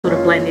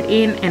blend it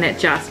in, and it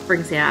just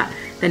brings out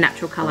the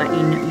natural color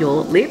in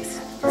your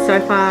lips. So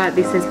far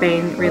this has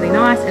been really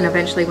nice, and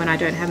eventually when I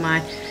don't have my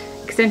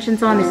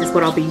extensions on, this is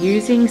what I'll be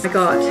using. I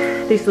got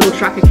this little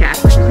trucker cap.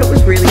 I thought it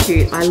was really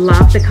cute. I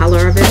love the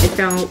color of it. It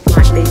felt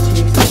like these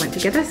two sort of went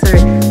together. So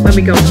when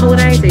we go on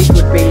holidays, these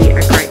would be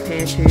a great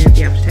pair to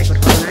be able to take on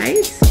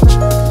holidays.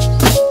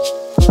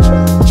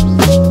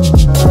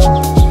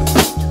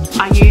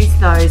 I use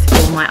those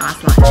for my ice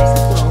lattes as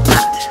well, but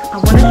I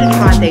wanted to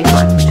try these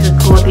ones, which are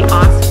called the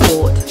Ice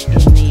Sport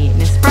in the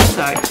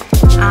Nespresso.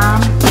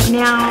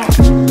 Now,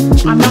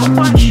 I'm not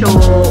quite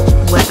sure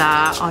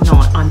whether or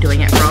not I'm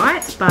doing it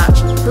right, but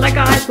hello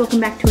guys, welcome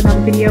back to another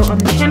video on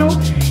the channel.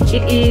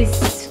 It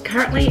is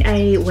currently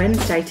a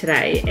Wednesday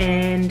today,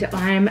 and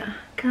I'm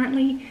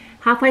currently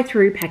halfway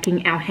through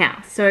packing our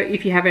house. So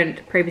if you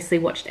haven't previously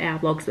watched our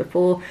vlogs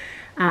before,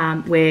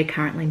 we're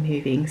currently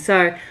moving.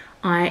 So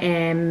I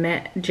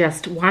am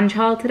just one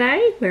child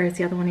today, whereas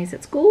the other one is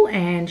at school,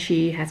 and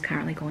she has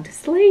currently gone to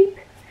sleep.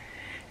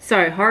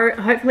 So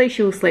hopefully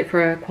she'll sleep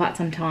for quite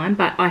some time,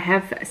 but I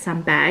have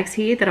some bags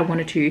here that I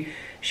wanted to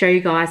show you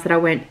guys that I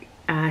went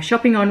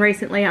shopping on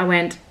recently. I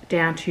went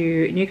down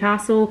to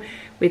Newcastle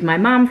with my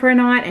mum for a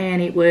night,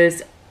 and it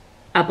was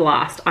a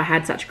blast. I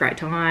had such a great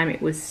time.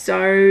 It was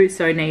so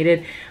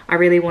needed. I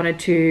really wanted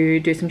to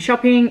do some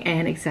shopping,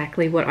 and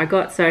exactly what I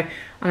got. So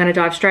I'm going to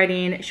dive straight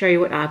in, show you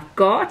what I've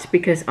got,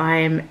 because I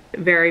am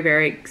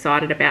very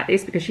excited about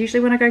this, because usually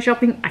when I go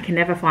shopping I can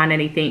never find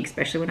anything,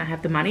 especially when I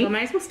have the money. So I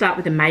may as well start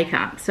with the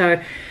makeup. So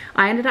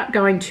I ended up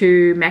going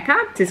to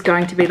Mecca. This is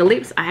going to be the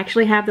lips. I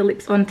actually have the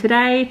lips on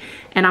today,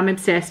 and I'm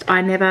obsessed.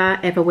 I never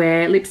ever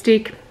wear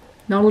lipstick,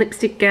 not a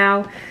lipstick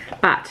gal,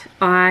 but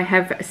I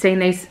have seen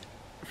these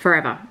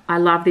forever. I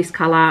love this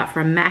color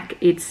from MAC.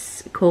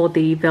 It's called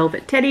the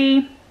Velvet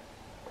Teddy,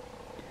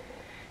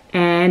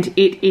 and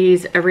it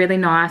is a really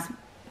nice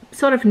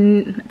sort of,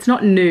 it's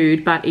not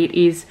nude, but it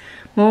is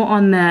more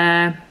on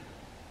the,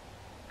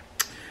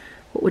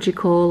 what would you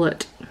call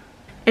it?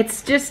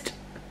 It's just,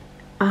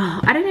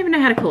 oh, I don't even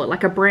know how to call it,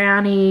 like a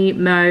brownie,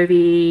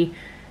 mauvey,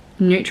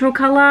 neutral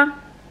color.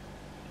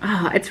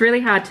 Oh, it's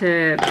really hard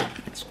to,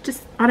 it's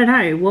just, I don't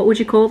know, what would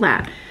you call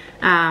that?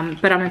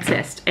 But I'm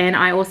obsessed. And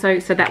I also,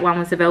 so that one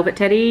was the Velvet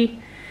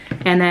Teddy,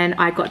 and then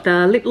I got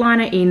the lip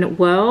liner in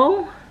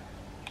Whirl.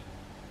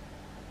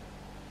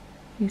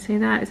 You see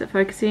that? Is it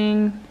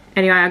focusing?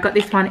 Anyway, I got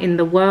this one in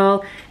the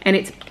Whirl, and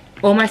it's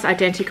almost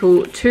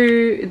identical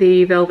to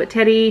the Velvet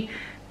Teddy.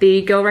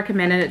 The girl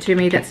recommended it to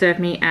me that served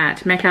me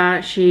at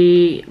Mecca.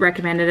 She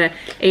recommended it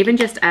even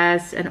just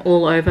as an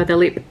all over the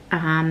lip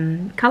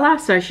color.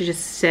 So she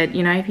just said,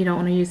 you know, if you don't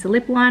want to use the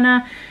lip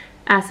liner,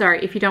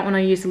 if you don't want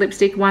to use the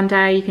lipstick one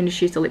day, you can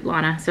just use the lip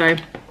liner. So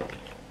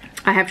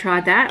I have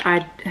tried that.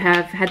 I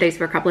have had these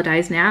for a couple of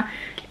days now,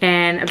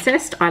 and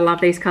obsessed. I love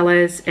these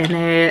colors, and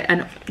they're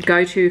a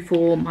go-to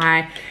for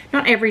my,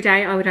 not every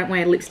day, I don't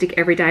wear lipstick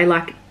every day.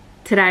 Like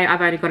today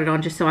I've only got it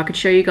on just so I could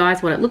show you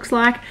guys what it looks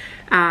like,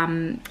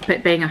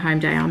 but being a home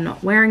day I'm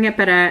not wearing it,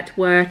 but at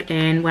work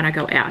and when I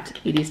go out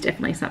it is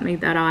definitely something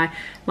that I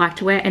like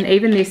to wear. And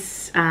even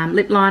this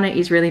lip liner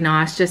is really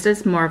nice, just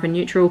as more of a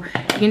neutral.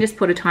 You can just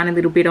put a tiny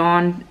little bit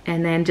on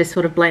and then just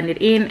sort of blend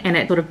it in, and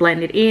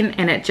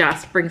it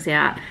just brings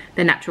out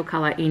the natural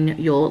color in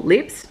your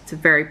lips. It's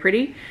very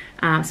pretty.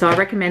 So I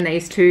recommend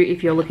these two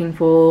if you're looking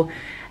for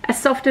a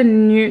softer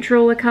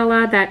neutral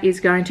color that is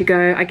going to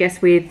go, I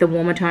guess, with the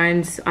warmer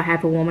tones. I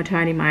have a warmer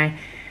tone in my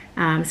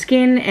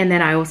skin, and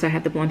then I also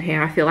have the blonde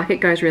hair. I feel like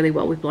it goes really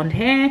well with blonde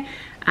hair.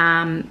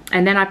 And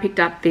then I picked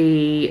up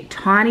the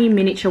tiny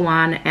miniature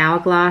one,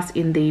 Hourglass,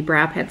 in the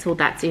brow pencil.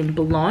 That's in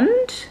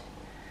blonde,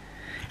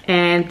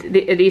 and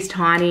it is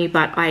tiny,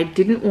 but I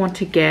didn't want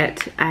to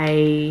get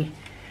a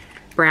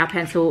brow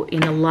pencil in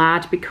the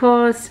large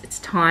because it's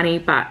tiny,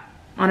 but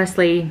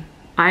honestly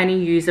I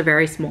only use a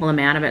very small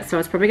amount of it, so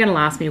it's probably going to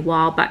last me a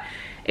while. But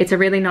it's a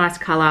really nice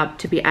color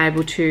to be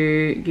able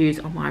to use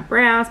on my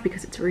brows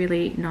because it's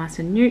really nice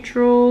and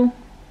neutral.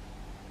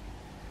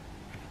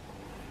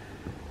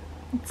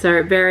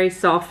 So very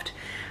soft.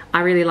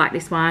 I really like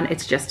this one.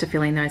 It's just to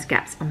fill in those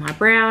gaps on my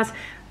brows.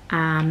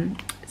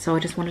 So I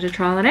just wanted to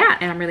try it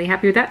out, and I'm really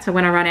happy with that. So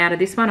when I run out of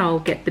this one, I'll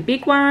get the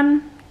big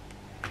one.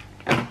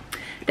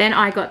 Then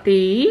I got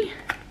the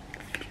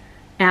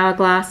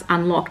Hourglass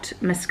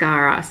Unlocked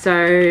Mascara.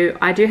 So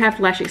I do have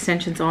lash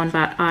extensions on,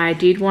 but I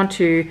did want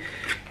to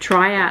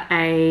try out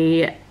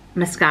a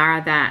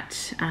mascara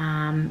that,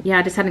 yeah,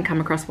 I just hadn't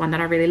come across one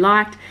that I really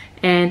liked.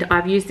 And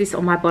I've used this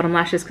on my bottom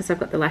lashes because I've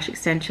got the lash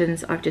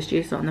extensions. I've just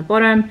used it on the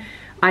bottom.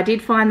 I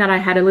did find that I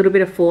had a little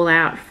bit of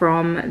fallout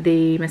from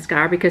the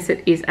mascara because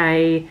it is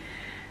a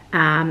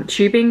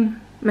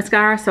tubing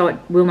mascara, so it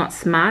will not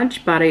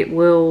smudge, but it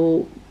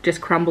will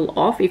just crumble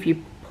off if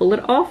you pull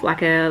it off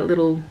like a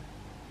little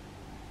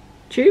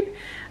tube.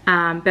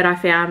 But I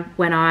found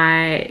when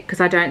because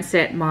I don't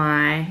set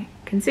my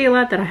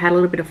concealer, that I had a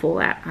little bit of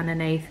fallout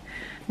underneath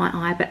my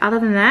eye. But other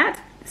than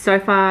that, so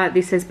far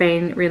this has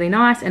been really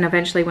nice, and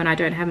eventually when I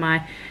don't have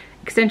my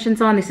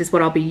extensions on. This is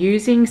what I'll be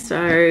using,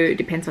 so it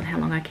depends on how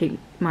long I keep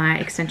my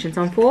extensions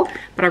on for,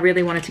 but I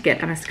really wanted to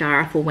get a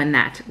mascara for when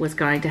that was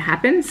going to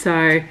happen.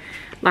 So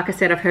like I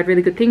said, I've heard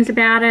really good things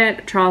about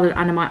it, trialed it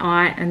under my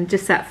eye, and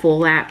just that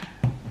fallout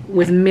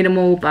was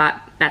minimal, but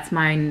that's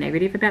my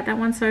negative about that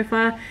one so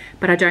far.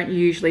 But I don't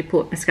usually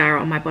put mascara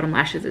on my bottom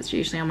lashes, it's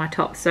usually on my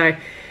top. So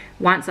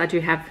once I do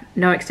have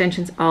no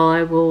extensions,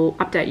 I will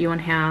update you on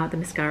how the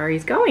mascara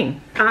is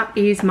going. Up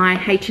is my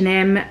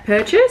H&M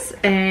purchase,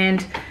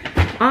 and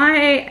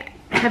I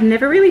have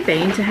never really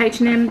been to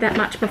H&M that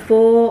much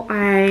before.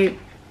 I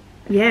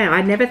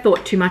never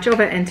thought too much of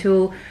it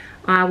until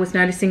I was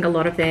noticing a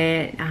lot of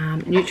their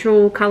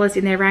neutral colours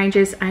in their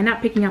ranges. I ended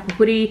up picking up a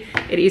hoodie.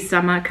 It is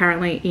summer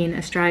currently in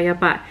Australia,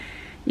 but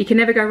you can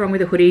never go wrong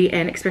with a hoodie,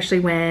 and especially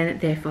when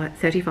they're for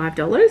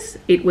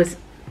 $35.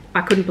 I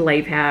couldn't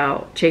believe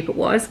how cheap it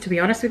was, to be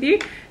honest with you.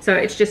 So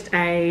it's just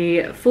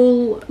a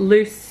full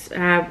loose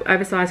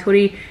oversized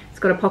hoodie. It's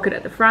got a pocket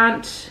at the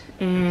front,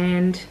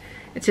 and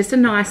it's just a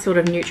nice sort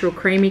of neutral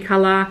creamy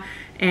colour,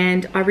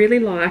 and I really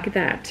like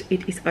that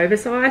it is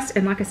oversized.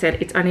 And like I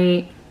said, it's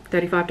only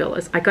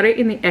 $35. I got it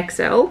in the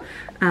XL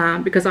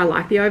because I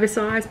like the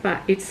oversize,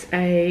 but it's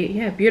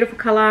a beautiful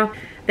color.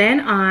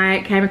 Then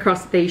I came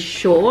across these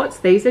shorts.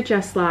 These are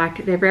just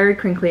like, they're very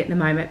crinkly at the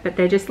moment, but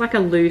they're just like a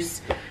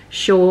loose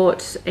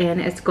short,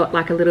 and it's got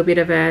like a little bit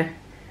of a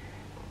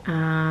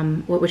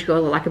what would you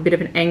call it, like a bit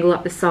of an angle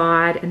up the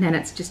side, and then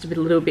it's just a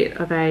little bit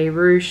of a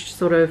ruched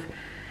sort of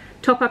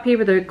top up here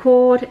with a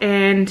cord,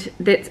 and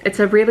it's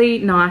a really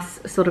nice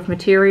sort of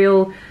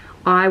material.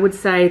 I would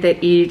say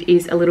that it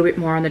is a little bit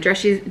more on the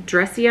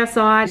dressier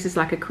side. This is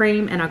like a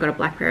cream, and I got a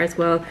black pair as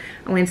well.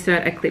 I'll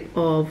insert a clip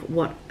of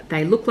what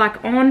they look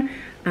like on,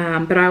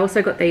 but I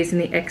also got these in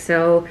the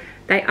XL.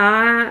 They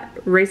are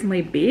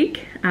reasonably big,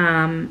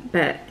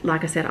 but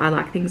like I said, I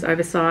like things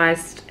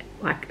oversized.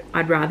 Like,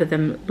 I'd rather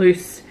them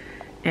loose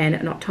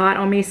and not tight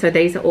on me. So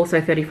these are also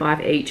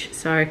 $35 each.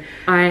 So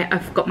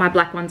I've got my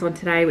black ones on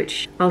today,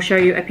 which I'll show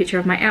you a picture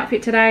of my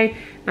outfit today,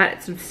 but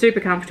it's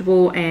super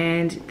comfortable,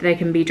 and they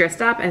can be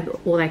dressed up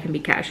or they can be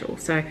casual.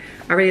 So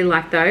I really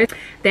like those.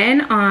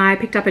 Then I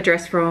picked up a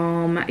dress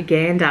from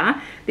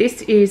GHANDA.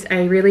 This is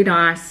a really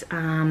nice,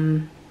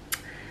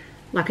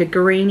 like a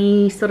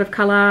greeny sort of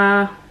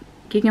color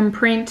gingham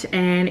print,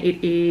 and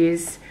it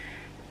is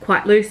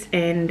quite loose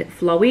and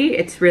flowy.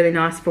 It's really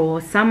nice for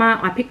summer.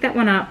 I picked that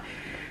one up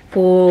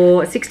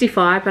for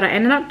 $65, but I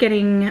ended up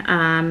getting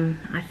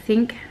I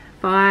think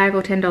 $5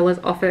 or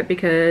 $10 off it,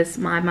 because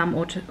my mum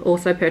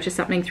also purchased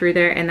something through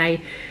there, and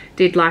they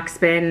did like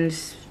spend,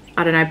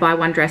 I don't know, buy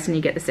one dress and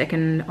you get the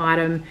second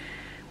item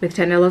with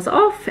 $10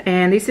 off.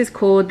 And this is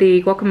called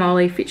the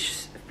Guacamole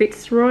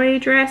Fitzroy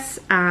dress,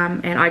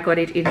 and I got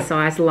it in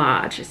size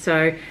large.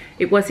 So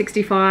it was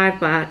 $65,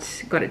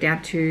 but got it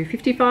down to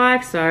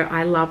 $55. So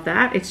I love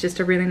that. It's just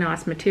a really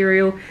nice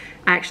material.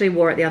 I actually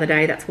wore it the other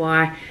day, that's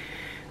why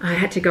I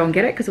had to go and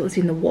get it, because it was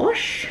in the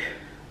wash.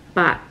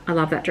 But I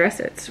love that dress,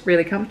 it's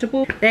really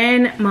comfortable.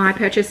 Then my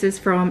purchases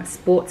from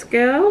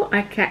Sportsgirl.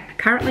 I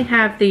currently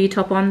have the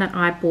top on that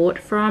I bought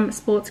from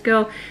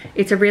Sportsgirl.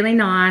 It's a really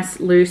nice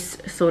loose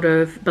sort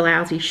of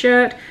blousey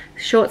shirt,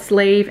 short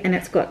sleeve, and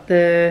it's got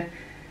the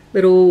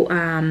little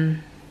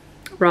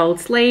rolled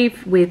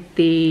sleeve with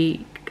the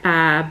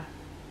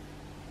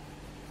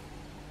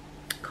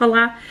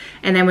collar,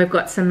 and then we've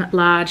got some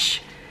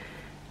large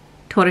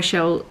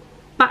tortoiseshell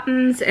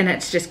buttons, and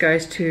it just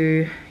goes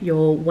to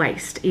your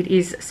waist. It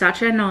is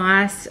such a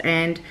nice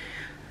and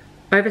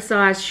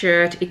oversized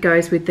shirt. It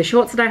goes with the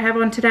shorts that I have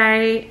on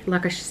today.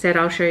 Like I said,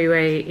 I'll show you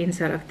a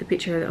insert of the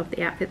picture of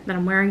the outfit that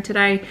I'm wearing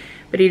today,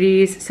 but it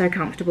is so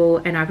comfortable,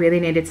 and I really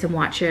needed some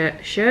white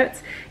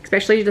shirts,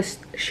 especially the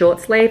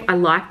short sleeve. I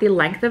like the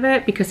length of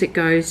it because it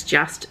goes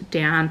just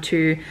down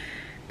to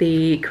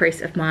the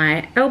crease of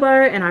my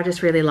elbow, and I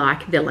just really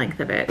like the length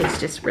of it. It's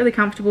just really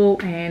comfortable,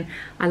 and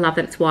I love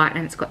that it's white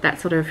and it's got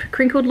that sort of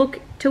crinkled look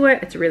to it.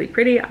 It's really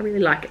pretty. I really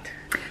like it.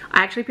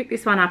 I actually picked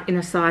this one up in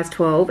a size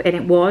 12, and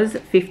it was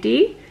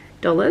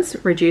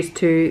 $50 reduced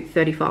to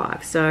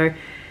 $35. So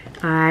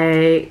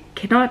I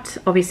cannot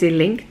obviously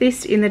link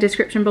this in the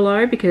description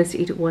below because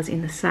it was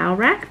in the sale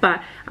rack,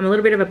 but I'm a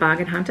little bit of a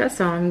bargain hunter,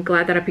 so I'm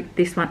glad that I picked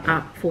this one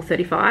up for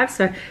 $35.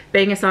 So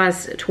being a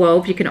size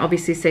 12, you can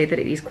obviously see that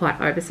it is quite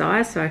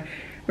oversized, so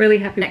really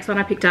happy. Next one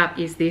I picked up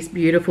is this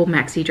beautiful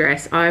maxi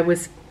dress. I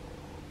was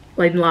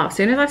in love. As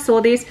soon as I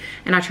saw this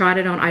and I tried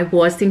it on, I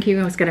was thinking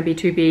it was going to be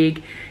too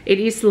big. It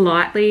is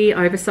slightly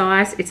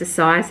oversized. It's a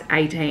size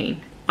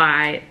 18.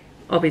 I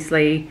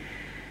obviously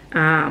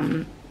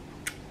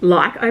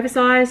like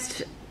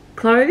oversized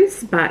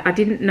clothes, but I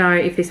didn't know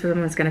if this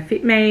one was going to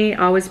fit me.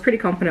 I was pretty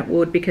confident it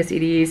would, because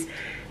it is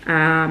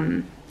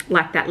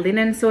like that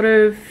linen sort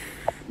of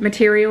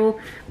material,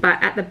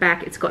 but at the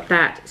back it's got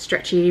that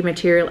stretchy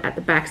material at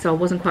the back, so I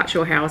wasn't quite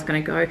sure how I was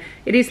going to go.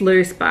 It is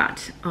loose,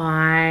 but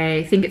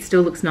I think it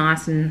still looks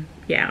nice, and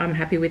yeah, I'm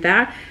happy with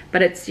that.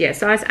 But it's, yeah,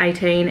 size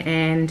 18,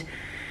 and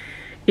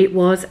it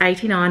was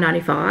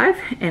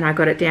 $89.95, and I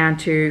got it down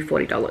to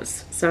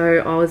 $40. So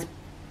I was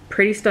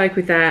pretty stoked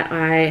with that.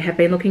 I have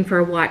been looking for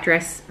a white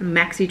dress,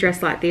 maxi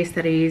dress like this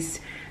that is,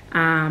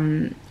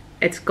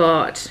 it's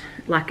got,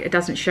 like, it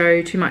doesn't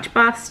show too much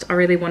bust. I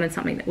really wanted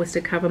something that was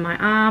to cover my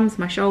arms,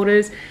 my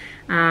shoulders,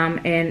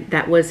 and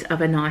that was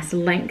of a nice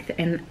length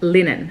and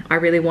linen. I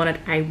really wanted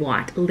a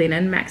white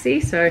linen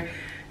maxi, so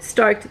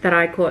stoked that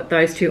I caught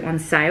those two on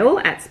sale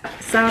at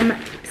some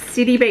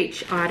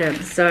Citybeach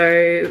items.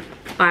 So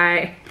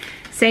I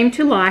seem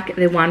to like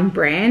the one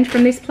brand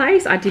from this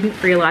place. I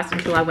didn't realize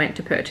until I went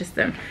to purchase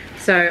them.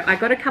 So I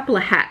got a couple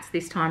of hats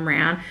this time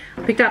round.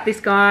 I picked up this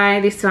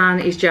guy. This one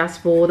is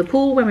just for the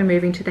pool when we're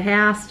moving to the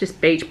house, just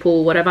beach,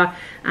 pool, whatever.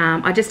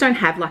 I just don't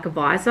have like a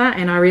visor,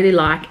 and I really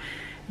like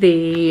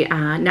the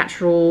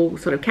natural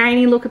sort of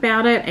caney look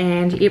about it,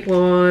 and it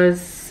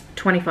was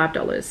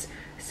 $25.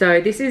 So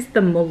this is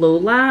the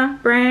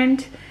Malula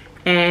brand,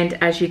 and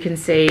as you can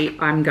see,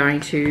 I'm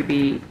going to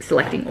be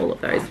selecting all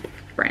of those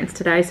brands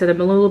today. So the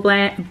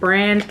Malula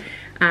brand,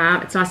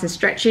 it's nice and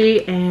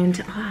stretchy,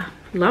 and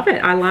love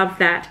it. I love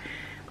that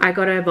I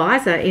got a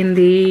visor in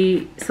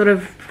the sort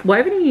of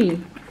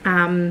woven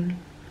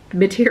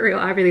material.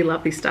 I really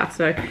love this stuff,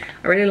 so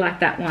I really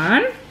like that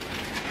one.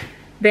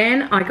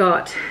 Then I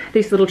got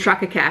this little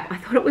trucker cap. I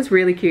thought it was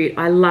really cute.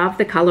 I love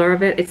the color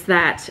of it. It's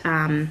that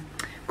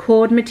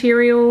cord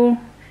material,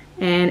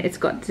 and it's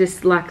got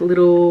just like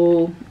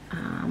little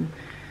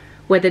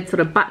weathered sort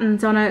of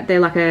buttons on it. They're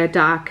like a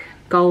dark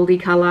goldy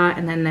color,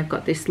 and then they've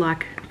got this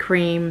like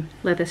cream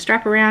leather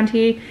strap around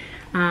here.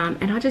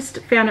 And I just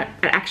found it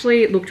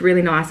actually looked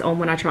really nice on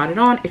when I tried it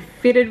on. It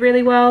fitted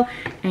really well,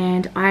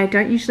 and I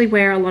don't usually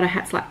wear a lot of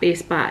hats like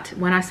this, but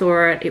when I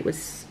saw it, it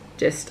was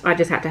just, I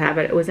just had to have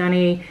it. It was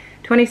only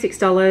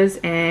 $26,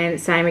 and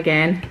same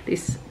again,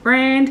 this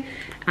brand.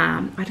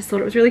 I just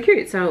thought it was really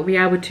cute, so I'll be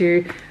able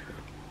to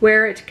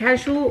wear it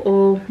casual,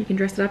 or you can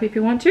dress it up if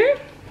you want to.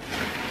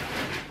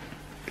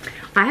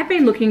 I have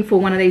been looking for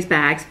one of these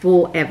bags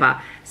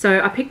forever. So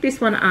I picked this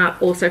one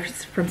up also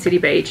from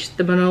Citybeach,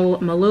 the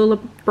Malula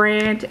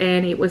brand,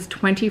 and it was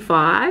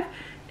 $25,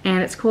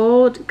 and it's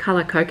called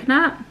Color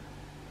Coconut.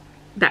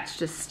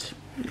 That's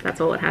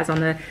all it has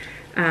on the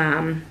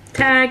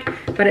tag,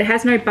 but it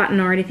has no button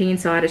or anything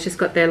inside. It's just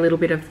got their little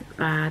bit of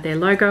their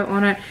logo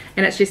on it,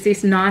 and it's just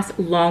this nice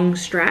long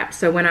strap.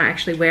 So when I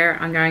actually wear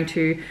it, I'm going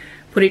to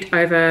put it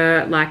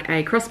over like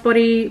a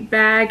crossbody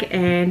bag,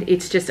 and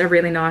it's just a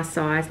really nice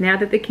size. Now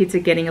that the kids are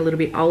getting a little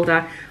bit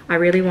older, I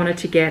really wanted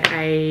to get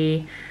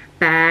a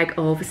bag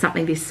of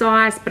something this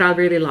size, but I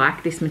really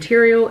like this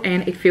material,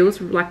 and it feels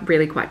like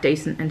really quite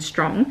decent and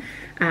strong.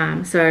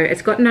 So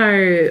it's got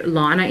no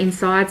liner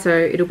inside, so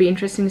it'll be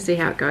interesting to see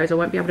how it goes. I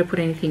won't be able to put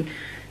anything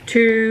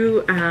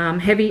too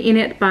heavy in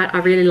it, but I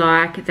really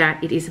like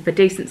that it is of a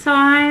decent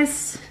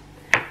size.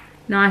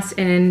 Nice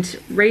and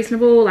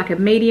reasonable, like a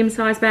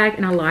medium-sized bag,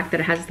 and I like that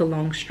it has the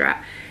long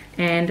strap.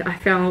 And I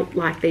felt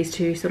like these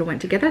two sort of went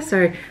together,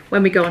 so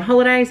when we go on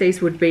holidays,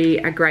 these would be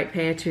a great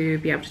pair to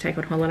be able to take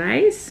on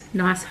holidays.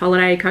 Nice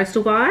holiday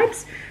coastal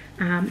vibes.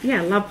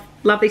 Yeah,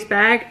 love this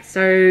bag.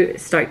 So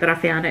stoked that I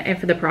found it, and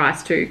for the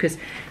price too, because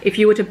if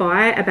you were to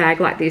buy a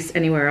bag like this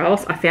anywhere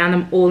else, I found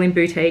them all in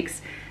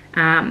boutiques,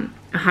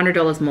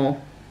 $100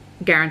 more,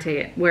 guarantee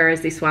it,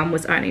 whereas this one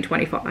was only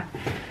 $25.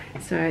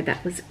 So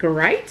that was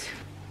great.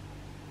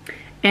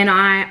 And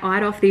I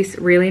eyed off this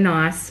really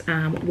nice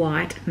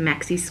white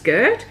maxi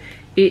skirt.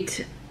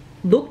 It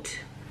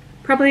looked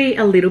probably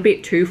a little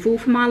bit too full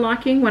for my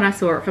liking when I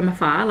saw it from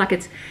afar. Like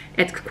it's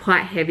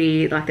quite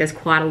heavy, like there's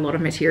quite a lot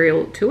of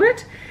material to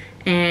it.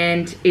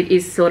 And it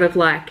is sort of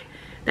like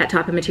that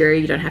type of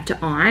material you don't have to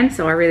iron.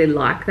 So I really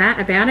like that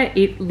about it.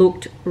 It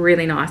looked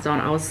really nice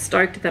on. I was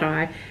stoked that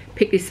I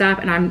picked this up,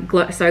 and I'm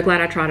so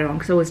glad I tried it on,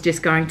 because I was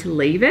just going to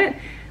leave it.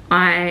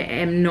 I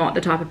am not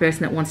the type of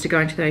person that wants to go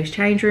into those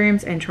change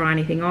rooms and try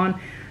anything on.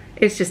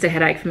 It's just a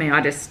headache for me.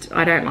 I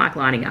don't like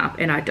lining up,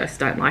 and I just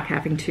don't like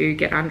having to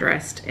get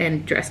undressed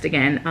and dressed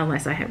again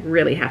unless I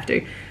really have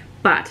to.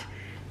 But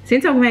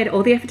since I've made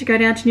all the effort to go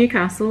down to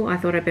Newcastle, I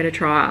thought I'd better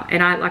try.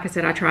 And like I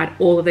said, I tried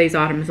all of these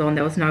items on.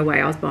 There was no way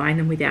I was buying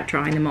them without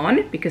trying them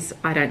on, because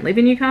I don't live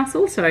in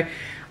Newcastle. So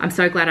I'm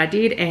so glad I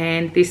did,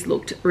 and this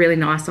looked really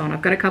nice on.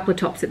 I've got a couple of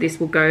tops that this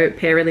will go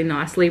pair really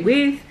nicely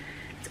with.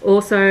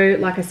 Also,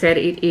 like I said,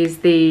 it is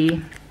the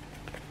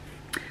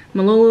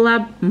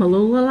Malula,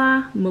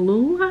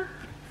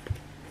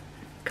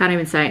 can't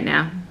even say it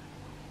now,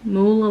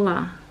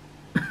 Malula.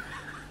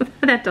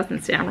 That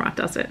doesn't sound right,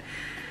 does it?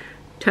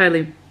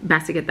 Totally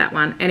massacred that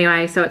one.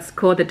 Anyway, so it's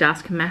called the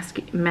Dusk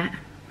Maxi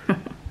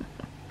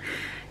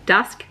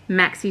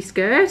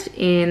Skirt,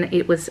 and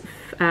it was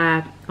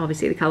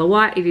obviously the color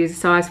white. It is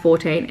size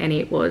 14, and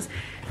it was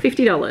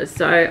 $50.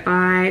 So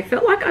I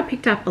felt like I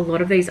picked up a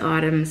lot of these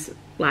items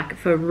like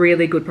for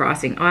really good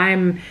pricing.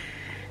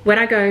 When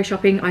I go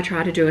shopping, I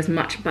try to do as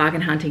much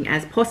bargain hunting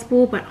as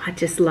possible, but I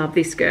just love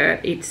this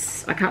skirt.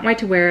 I can't wait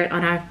to wear it,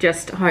 and I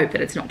just hope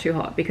that it's not too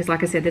hot, because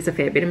like I said, there's a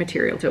fair bit of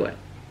material to it.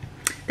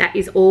 that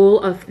is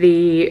all of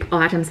the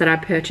items that I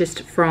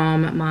purchased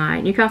from my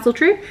Newcastle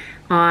trip.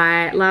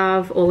 I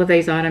love all of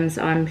these items.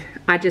 I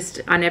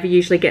never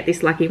usually get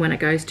this lucky when it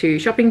goes to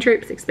shopping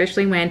trips,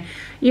 especially when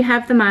you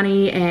have the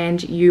money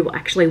and you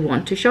actually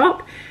want to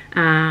shop.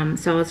 So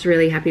I was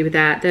really happy with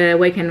that. The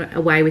weekend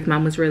away with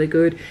mum was really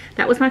good.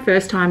 That was my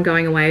first time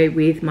going away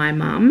with my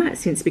mum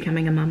since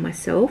becoming a mum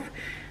myself.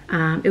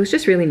 It was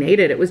just really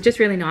needed. It was just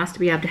really nice to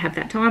be able to have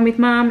that time with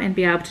mum and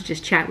be able to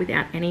just chat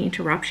without any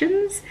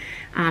interruptions,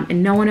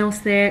 and no one else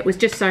there. It was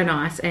just so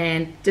nice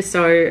and just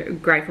so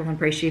grateful and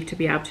appreciative to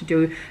be able to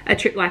do a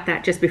trip like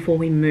that just before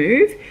we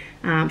move.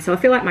 So I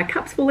feel like my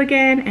cup's full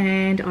again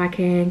and I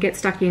can get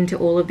stuck into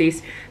all of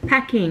this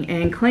packing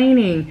and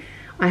cleaning.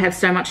 I have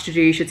so much to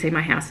do. You should see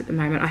my house at the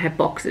moment. I have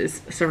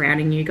boxes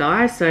surrounding you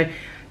guys. So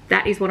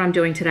that is what I'm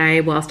doing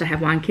today whilst I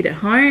have one kid at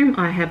home.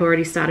 I have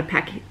already started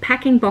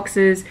packing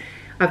boxes.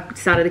 I've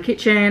started the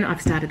kitchen,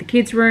 I've started the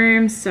kids'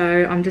 room,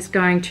 so I'm just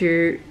going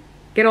to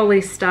get all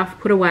this stuff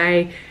put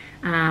away.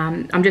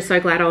 I'm just so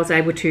glad I was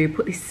able to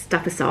put this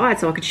stuff aside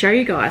so I could show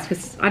you guys,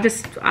 because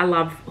I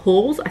love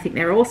hauls. I think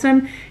they're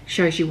awesome.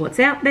 Shows you what's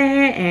out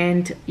there,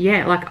 and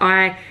yeah, like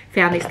I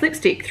found this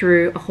lipstick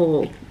through a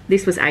haul.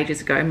 This was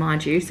ages ago,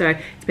 mind you, so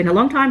it's been a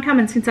long time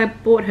coming since I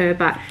bought her,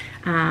 but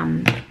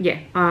yeah,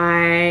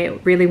 I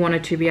really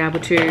wanted to be able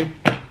to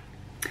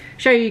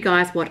show you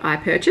guys what I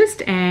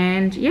purchased.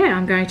 And yeah,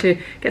 I'm going to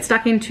get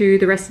stuck into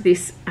the rest of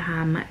this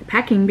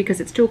packing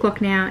because it's 2 o'clock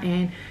now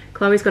and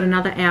Chloe's got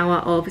another hour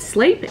of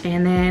sleep,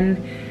 and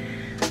then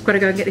I've got to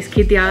go and get this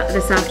kid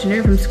this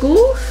afternoon from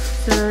school,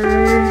 so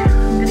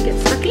I'm gonna get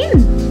stuck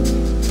in.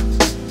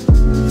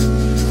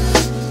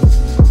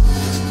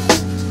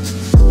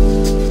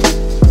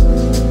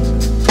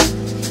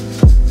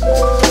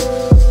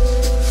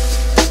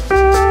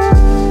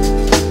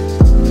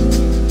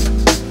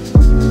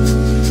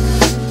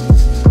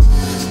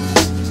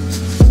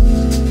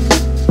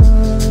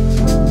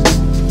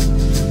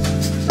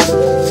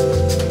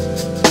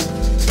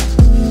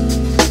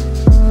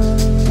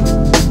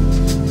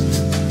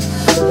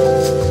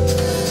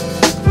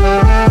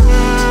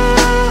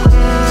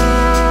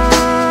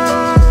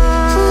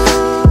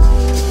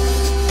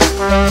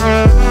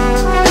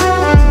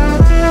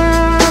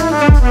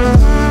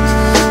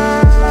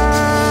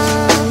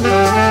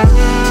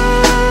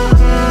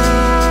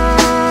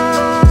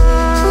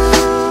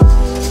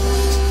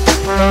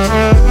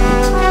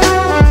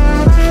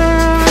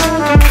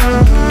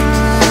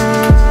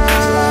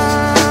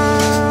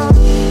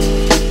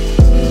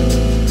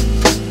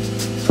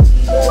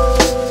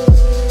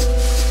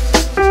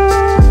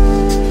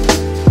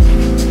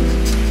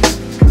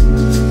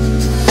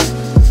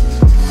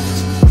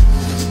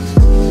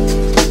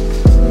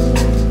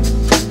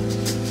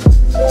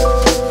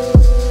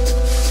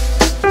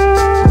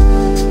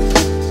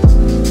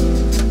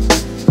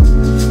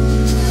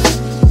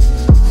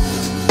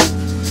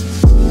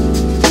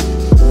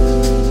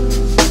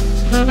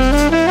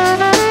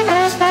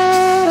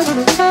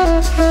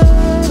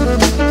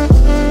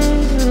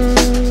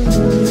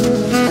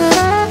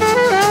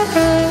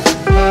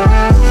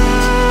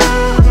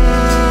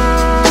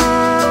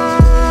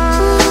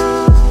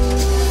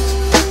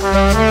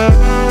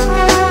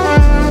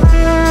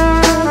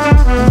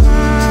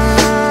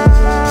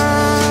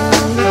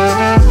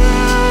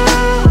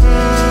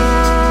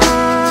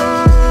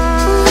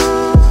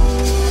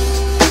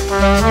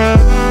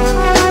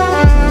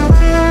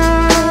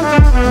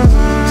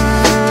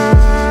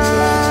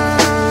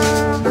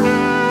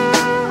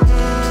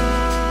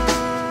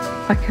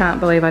 I can't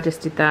believe I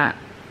just did that.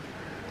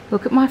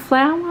 Look at my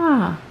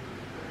flower.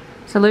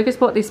 So Lucas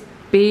bought this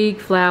big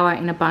flower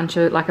in a bunch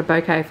of, like a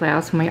bouquet of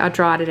flowers for me. I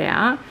dried it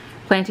out,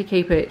 plan to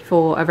keep it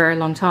for a very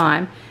long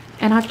time,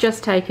 and I've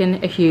just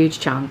taken a huge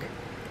chunk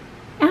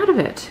out of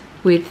it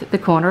with the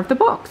corner of the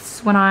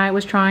box when I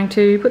was trying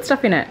to put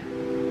stuff in it.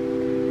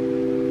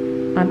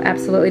 I'm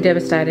absolutely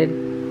devastated.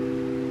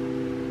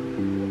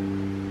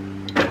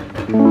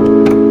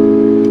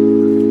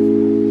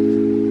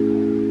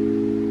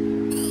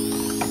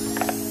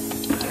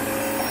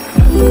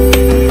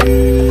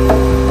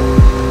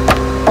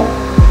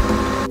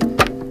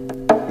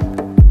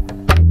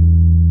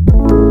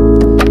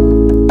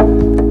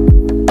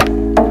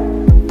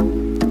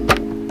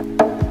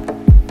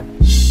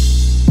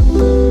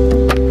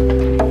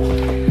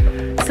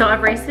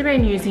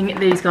 Been using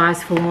these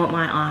guys for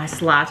my iced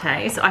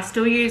lattes. I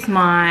still use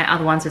my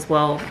other ones as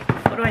well.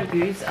 What do I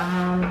use?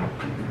 I'm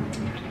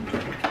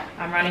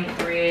running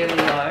really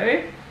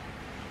low.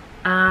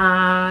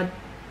 Arondio?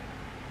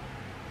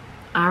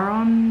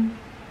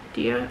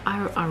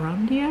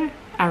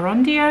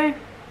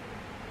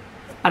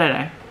 I don't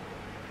know.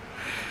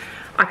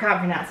 I can't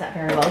pronounce that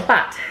very well,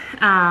 but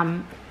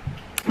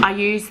I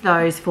use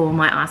those for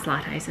my iced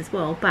lattes as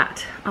well,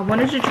 but I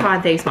wanted to try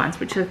these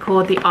ones, which are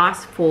called the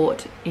Ice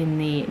Fort in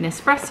the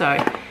Nespresso.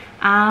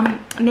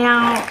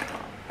 Now,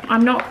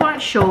 I'm not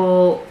quite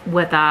sure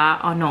whether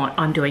or not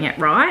I'm doing it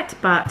right,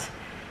 but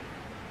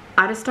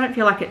I just don't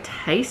feel like it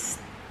tastes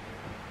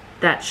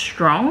that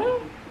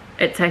strong.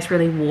 It tastes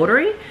really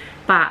watery,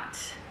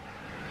 but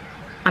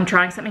I'm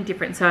trying something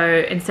different.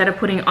 So instead of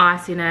putting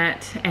ice in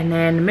it and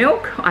then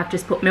milk, I've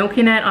just put milk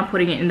in it. I'm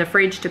putting it in the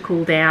fridge to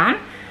cool down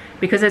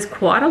because there's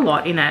quite a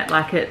lot in it.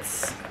 Like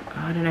it's,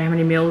 I don't know how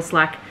many mils,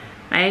 like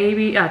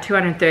maybe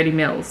 230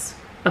 mils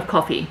of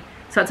coffee.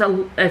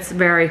 So it's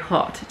very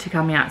hot to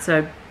come out.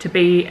 So to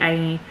be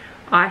a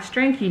ice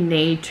drink, you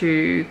need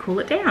to cool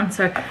it down.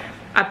 So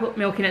I put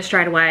milk in it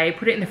straight away,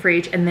 put it in the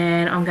fridge, and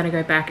then I'm gonna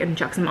go back and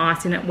chuck some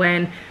ice in it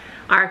when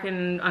I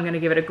reckon I'm gonna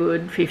give it a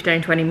good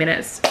 15-20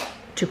 minutes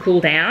to cool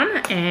down,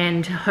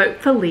 and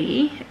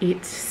hopefully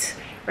it's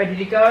ready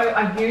to go.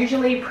 I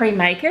usually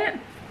pre-make it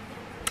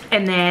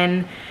and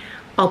then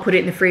I'll put it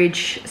in the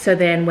fridge, so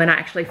then when I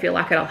actually feel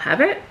like it, I'll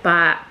have it.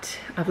 But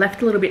I've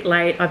left a little bit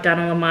late. I've done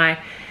all of my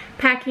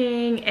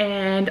packing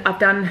and I've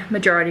done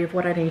majority of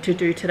what I need to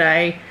do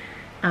today.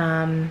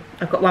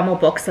 I've got one more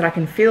box that I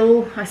can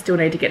fill. I still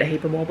need to get a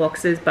heap of more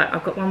boxes, but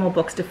I've got one more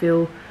box to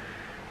fill.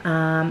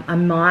 I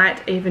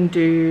might even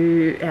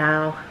do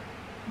our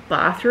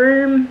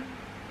bathroom,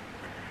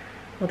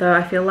 although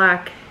I feel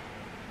like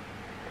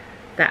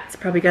that's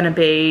probably going to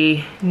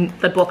be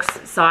the box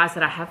size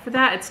that I have for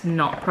that. It's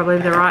not probably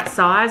the right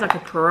size. I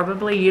could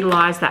probably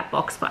utilize that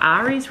box for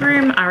Ari's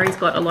room. Ari's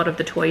got a lot of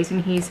the toys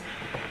in his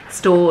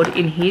stored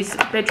in his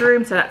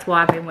bedroom, so that's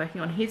why I've been working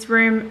on his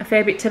room a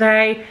fair bit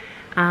today.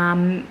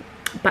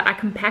 But I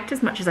compact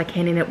as much as I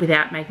can in it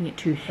without making it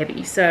too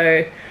heavy.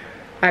 So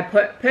I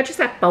purchased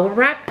that bubble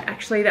wrap.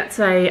 Actually, that's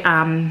a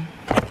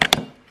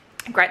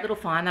great little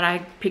find that I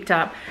picked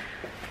up.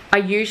 I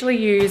usually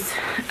use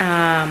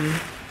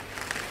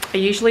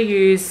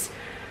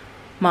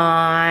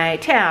my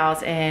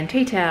towels and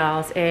tea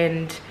towels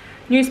and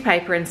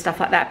newspaper and stuff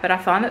like that, but I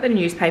find that the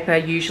newspaper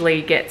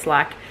usually gets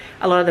like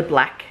a lot of the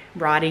black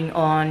writing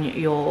on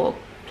your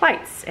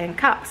plates and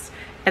cups,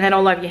 and then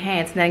all over your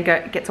hands, and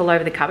then gets all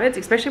over the cupboards,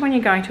 especially when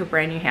you're going to a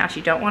brand new house.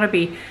 You don't want to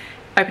be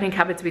opening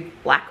cupboards with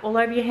black all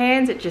over your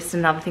hands. It's just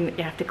another thing that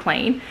you have to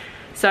clean.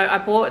 So I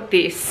bought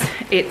this.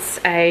 It's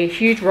a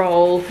huge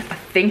roll. I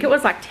think it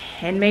was like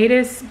 10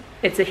 meters.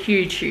 It's a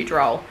huge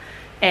roll,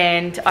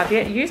 and I've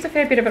used a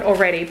fair bit of it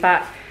already,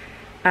 but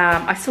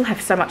I still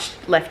have so much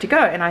left to go,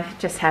 and I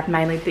just have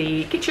mainly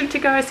the kitchen to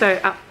go. So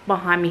up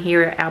behind me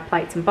here are our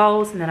plates and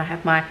bowls, and then I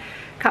have my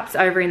cups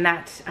over in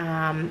that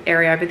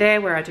area over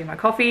there where I do my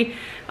coffee.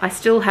 I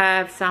still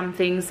have some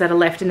things that are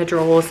left in the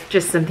drawers,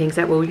 just some things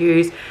that we'll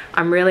use.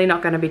 I'm really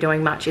not going to be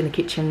doing much in the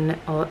kitchen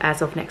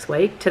as of next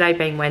week. Today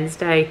being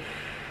Wednesday,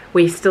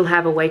 we still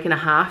have a week and a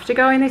half to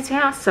go in this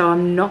house, so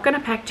I'm not going to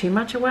pack too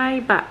much away,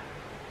 but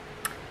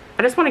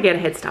I just want to get a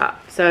head start.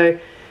 So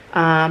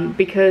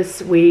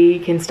because we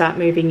can start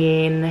moving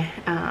in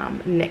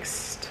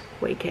next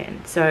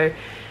weekend, so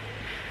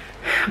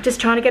I'm just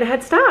trying to get a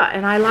head start,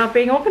 and I love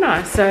being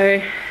organized. So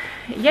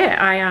yeah,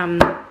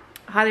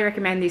 I highly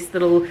recommend this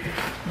little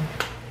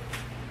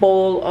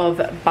ball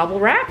of bubble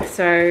wrap.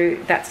 So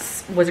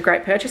was a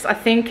great purchase. I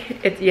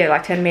think it's, yeah,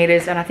 like 10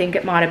 meters, and I think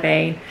it might have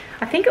been,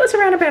 I think it was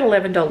around about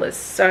 $11.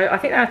 So I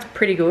think that's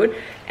pretty good.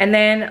 And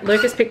then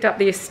Lucas picked up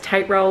this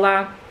tape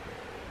roller.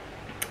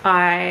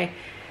 I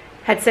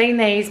had seen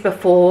these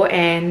before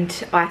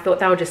and I thought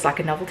they were just like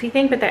a novelty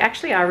thing, but they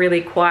actually are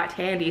really quite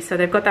handy. So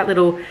they've got that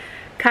little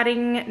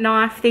cutting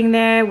knife thing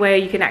there where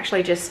you can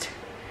actually just,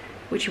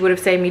 which you would have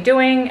seen me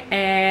doing,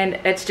 and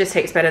it's just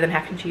heaps better than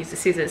having to use the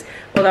scissors.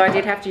 Although I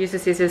did have to use the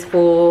scissors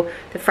for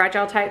the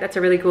fragile tape. That's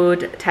a really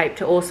good tape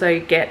to also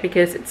get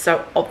because it's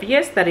so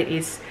obvious that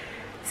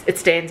it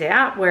stands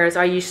out, whereas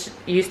I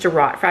used to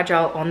write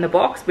fragile on the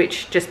box,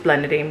 which just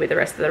blended in with the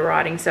rest of the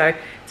writing. So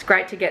it's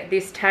great to get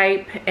this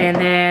tape, and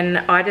then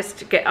I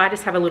just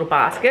have a little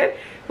basket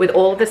with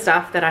all of the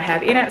stuff that I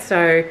have in it.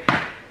 So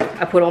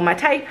I put all my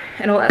tape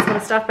and all that sort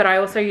of stuff, but I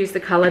also use the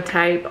colored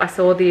tape. I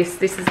saw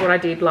this is what I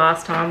did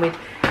last time with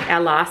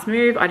our last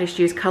move. I just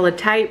used colored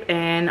tape,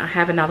 and I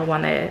have another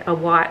one there, a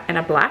white and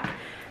a black,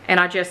 and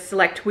I just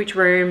select which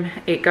room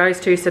it goes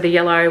to. So the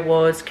yellow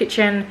was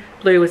kitchen,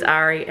 blue was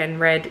Ari, and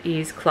red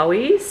is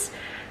Chloe's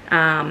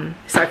so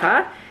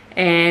far.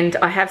 And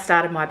I have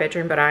started my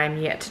bedroom, but I am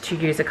yet to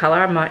use a color.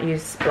 I might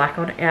use black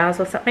on ours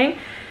or something.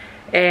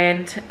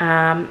 And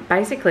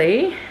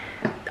basically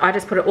I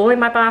just put it all in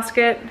my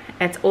basket.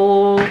 It's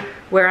all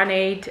where I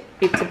need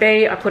it to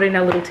be. I put in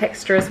a little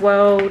texture as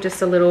well,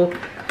 just a little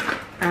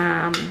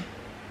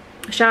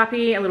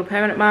Sharpie, a little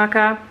permanent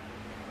marker,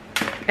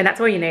 and that's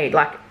all you need.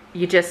 Like,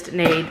 you just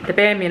need the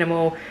bare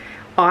minimal.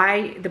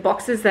 The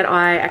boxes that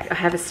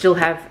I still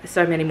have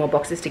so many more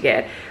boxes to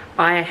get.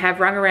 I have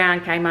rung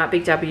around Kmart,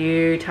 Big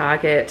W,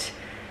 Target,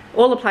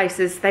 all the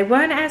places. They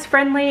weren't as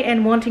friendly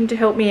and wanting to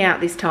help me out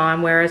this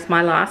time, whereas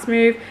my last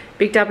move,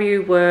 Big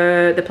W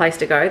were the place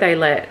to go. They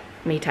let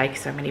me take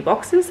so many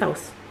boxes.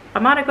 I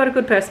might have got a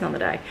good person on the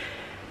day.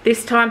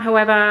 This time,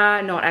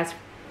 however, not as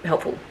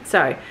helpful.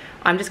 So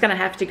I'm just going to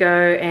have to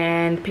go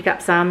and pick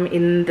up some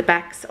in the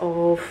backs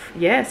of,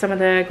 yeah, some of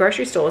the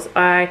grocery stores.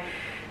 I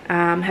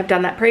have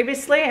done that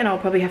previously, and I'll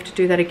probably have to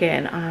do that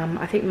again.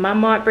 I think Mum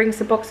might bring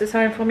some boxes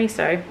home for me,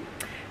 so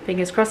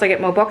fingers crossed I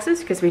get more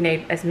boxes, because we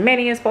need as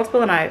many as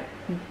possible, and I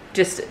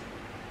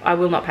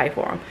will not pay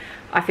for them.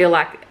 I feel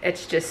like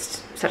it's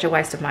just such a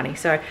waste of money.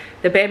 So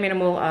the bare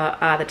minimal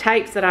are the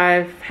tapes that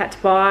I've had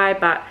to buy,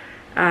 but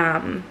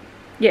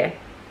yeah,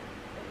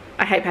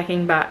 I hate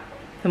packing, but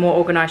the more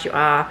organized you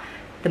are,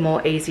 the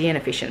more easy and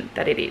efficient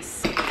that it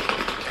is.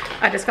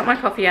 I just got my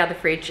coffee out of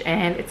the fridge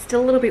and it's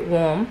still a little bit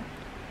warm,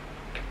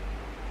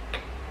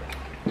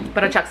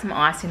 but I chucked some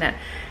ice in it.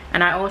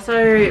 And I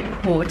also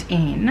put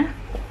in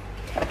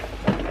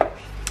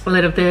a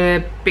little of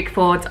the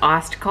Bickford's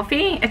iced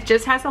coffee. It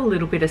just has a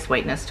little bit of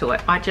sweetness to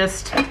it. I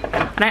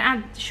don't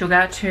add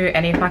sugar to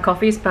any of my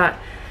coffees, but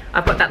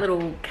I've got that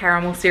little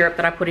caramel syrup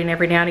that I put in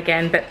every now and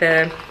again. But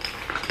the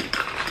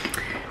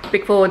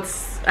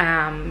Bickford's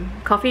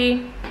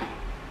coffee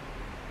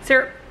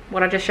syrup,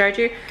 what I just showed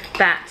you,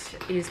 that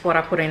is what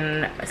I put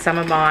in some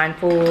of mine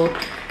for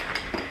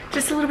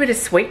just a little bit of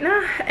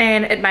sweetener,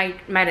 and it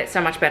made it so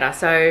much better.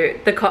 So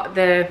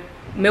the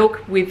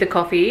milk with the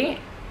coffee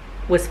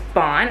was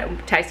fine,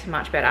 it tasted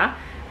much better,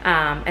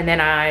 and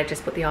then I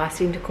just put the ice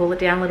in to cool it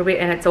down a little bit,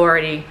 and it's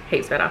already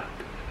heaps better.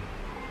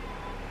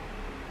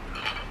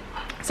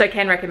 So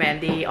can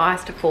recommend the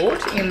iced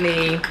fort in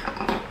the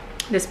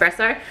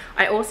Nespresso.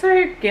 I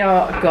also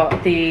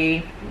got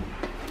the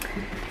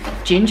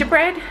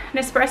gingerbread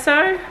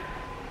Nespresso.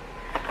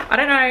 I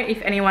don't know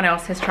if anyone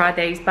else has tried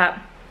these, but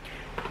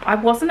I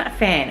wasn't a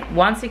fan.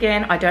 Once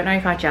again, I don't know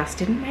if I just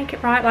didn't make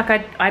it right.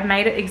 Like I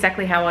made it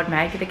exactly how I'd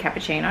make the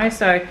cappuccino.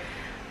 So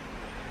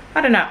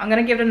I don't know, I'm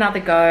gonna give it another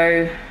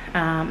go.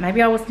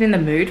 Maybe I wasn't in the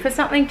mood for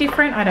something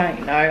different. I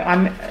don't know.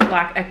 I'm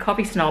like a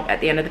coffee snob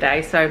at the end of the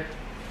day. So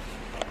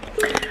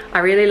I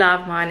really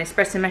love my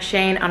Nespresso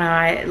machine and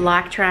I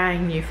like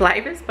trying new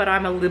flavors, but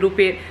I'm a little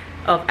bit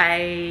of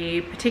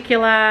a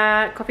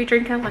particular coffee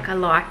drinker. Like I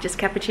like just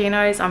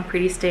cappuccinos. I'm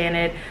pretty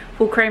standard.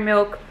 Full cream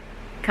milk.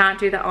 Can't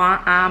do the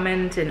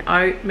almond and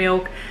oat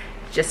milk.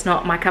 Just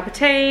not my cup of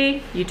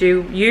tea. You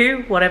do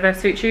you, whatever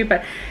suits you.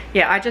 But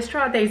yeah, I just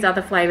tried these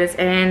other flavors,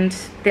 and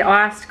the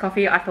iced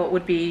coffee I thought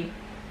would be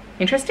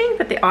interesting,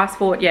 but the iced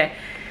fort, yeah,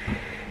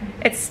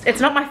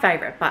 it's not my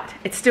favorite, but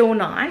it's still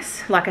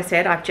nice. Like I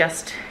said, I've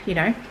just, you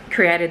know,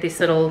 created this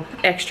little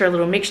extra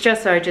little mixture,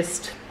 so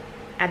just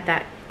add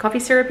that coffee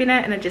syrup in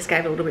it and it just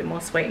gave a little bit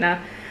more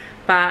sweetener.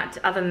 But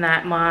other than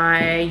that,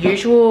 my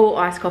usual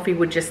iced coffee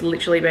would just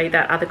literally be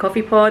that other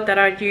coffee pod that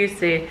I'd use,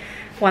 the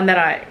one that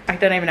I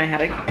don't even know how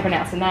to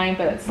pronounce the name,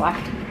 but it's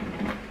like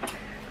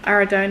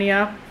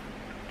Aradonia.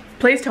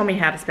 Please tell me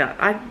how to spell it.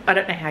 I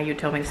don't know how you'd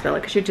tell me to spell it,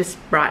 because you just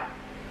write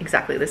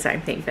exactly the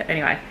same thing. But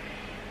anyway,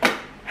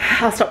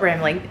 I'll stop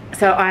rambling.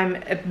 So I'm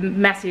a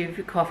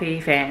massive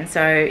coffee fan,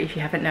 so if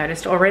you haven't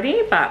noticed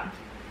already, but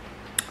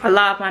I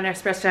love my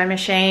Nespresso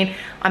machine.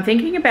 I'm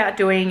thinking about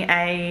doing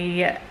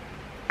a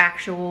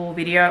actual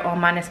video on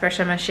my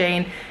Nespresso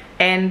machine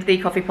and the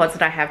coffee pods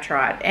that I have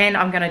tried, and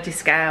I'm going to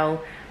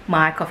descale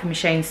my coffee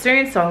machine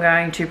soon, so I'm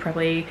going to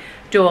probably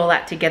do all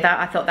that together.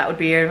 I thought that would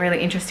be a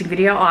really interesting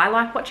video. I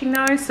like watching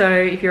those, so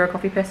if you're a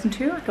coffee person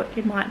too, I thought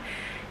you might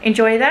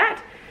enjoy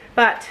that.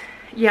 But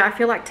yeah, I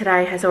feel like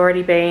today has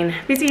already been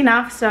busy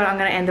enough, so I'm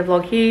going to end the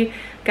vlog here.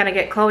 Going to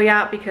get Chloe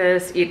up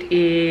because it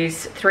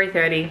is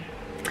 3:30.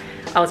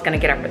 I was going to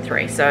get up at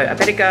 3, so I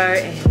better go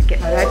and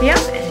get my baby up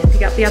and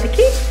pick up the other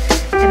kids.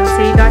 And I'll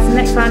see you guys in the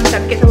next one.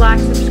 Don't forget to like,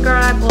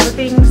 subscribe, all the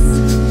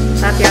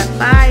things. Love ya.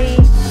 Bye.